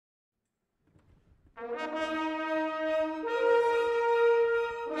Good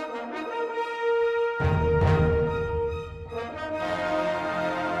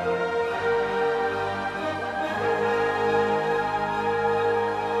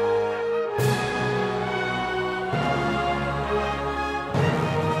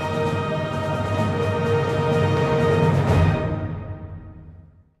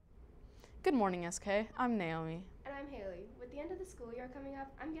morning, SK. I'm Naomi. And I'm Haley. With the end of the school year coming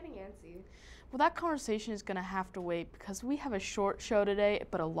up, I'm getting antsy. Well, that conversation is going to have to wait because we have a short show today,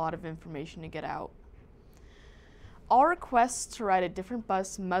 but a lot of information to get out. All requests to ride a different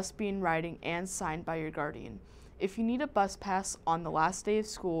bus must be in writing and signed by your guardian. If you need a bus pass on the last day of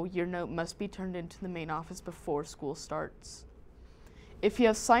school, your note must be turned into the main office before school starts. If you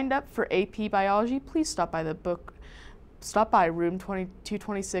have signed up for AP Biology, please stop by room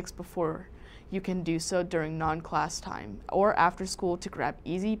 226 before you can do so during non-class time or after school to grab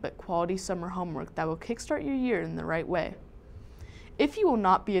easy but quality summer homework that will kickstart your year in the right way. If you will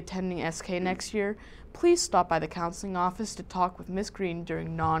not be attending SK next year, please stop by the counseling office to talk with Ms. Green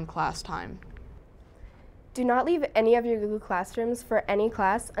during non-class time. Do not leave any of your Google Classrooms for any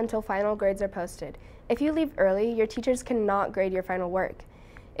class until final grades are posted. If you leave early, your teachers cannot grade your final work.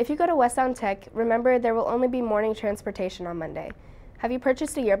 If you go to West Sound Tech, remember there will only be morning transportation on Monday. Have you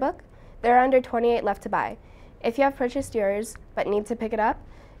purchased a yearbook? There are under 28 left to buy. If you have purchased yours but need to pick it up,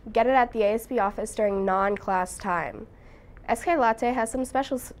 get it at the ASB office during non-class time. SK Latte has some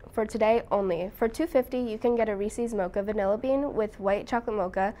specials for today only. For $2.50, you can get a Reese's Mocha Vanilla Bean with white chocolate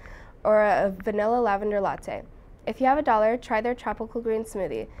mocha or a vanilla lavender latte. If you have $1, try their tropical green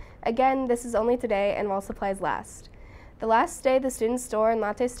smoothie. Again, this is only today and while supplies last. The last day the student store and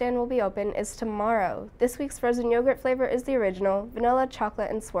latte stand will be open is tomorrow. This week's frozen yogurt flavor is the original, vanilla,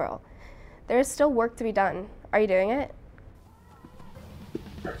 chocolate, and swirl. There is still work to be done. Are you doing it?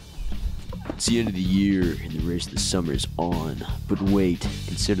 It's the end of the year and the race of the summer is on. But wait,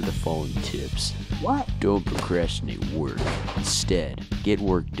 consider the following tips. What? Don't procrastinate work. Instead, get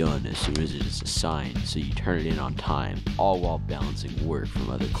work done as soon as it is assigned so you turn it in on time, all while balancing work from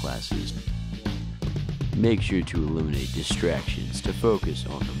other classes. Make sure to eliminate distractions to focus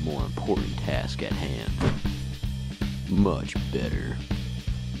on the more important task at hand. Much better.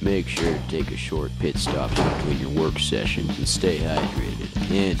 Make sure to take a short pit stop between your work sessions and stay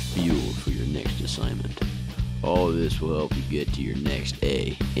hydrated and fueled for your next assignment. All of this will help you get to your next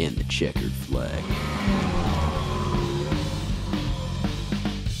A and the checkered flag.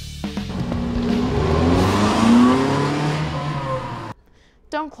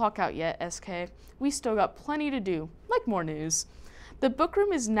 Don't clock out yet, SK. We still got plenty to do, like more news. The book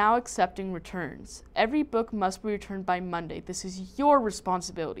room is now accepting returns. Every book must be returned by Monday. This is your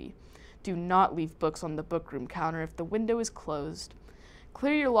responsibility. Do not leave books on the book room counter if the window is closed.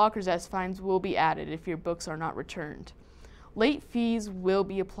 Clear your lockers as fines will be added if your books are not returned. Late fees will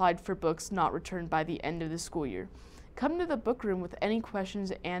be applied for books not returned by the end of the school year. Come to the book room with any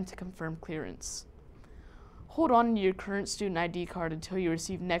questions and to confirm clearance. Hold on to your current student ID card until you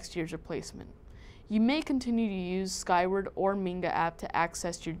receive next year's replacement. You may continue to use Skyward or Minga app to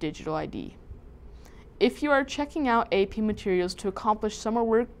access your digital ID. If you are checking out AP materials to accomplish summer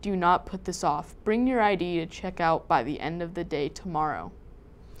work, do not put this off. Bring your ID to check out by the end of the day tomorrow.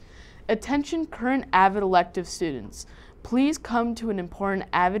 Attention current AVID elective students. Please come to an important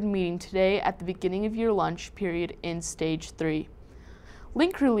AVID meeting today at the beginning of your lunch period in Stage 3.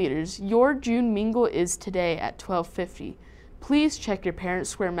 Link crew leaders, your June mingle is today at 12:50. Please check your Parent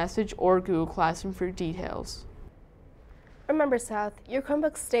Square message or Google Classroom for details. Remember, South, your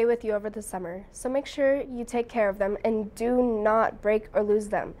Chromebooks stay with you over the summer, so make sure you take care of them and do not break or lose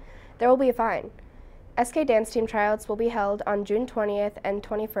them. There will be a fine. SK Dance Team tryouts will be held on June 20th and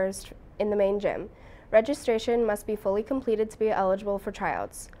 21st in the main gym. Registration must be fully completed to be eligible for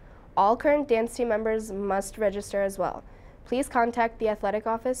tryouts. All current dance team members must register as well. Please contact the athletic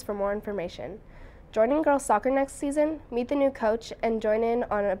office for more information. Joining girls soccer next season, meet the new coach, and join in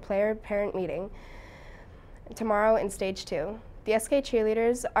on a player-parent meeting tomorrow in Stage 2. The SK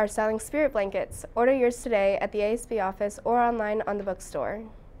cheerleaders are selling spirit blankets. Order yours today at the ASB office or online on the bookstore.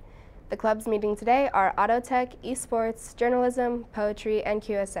 The clubs meeting today are Auto Tech, Esports, Journalism, Poetry, and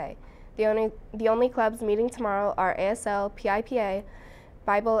QSA. The only clubs meeting tomorrow are ASL, PIPA,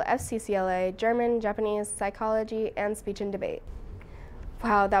 Bible, FCCLA, German, Japanese, Psychology, and Speech and Debate.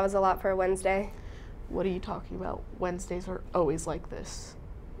 Wow, that was a lot for a Wednesday. What are you talking about? Wednesdays are always like this.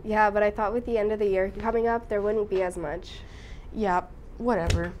 Yeah, but I thought with the end of the year coming up, there wouldn't be as much. Yeah,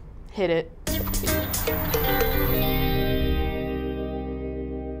 whatever. Hit it.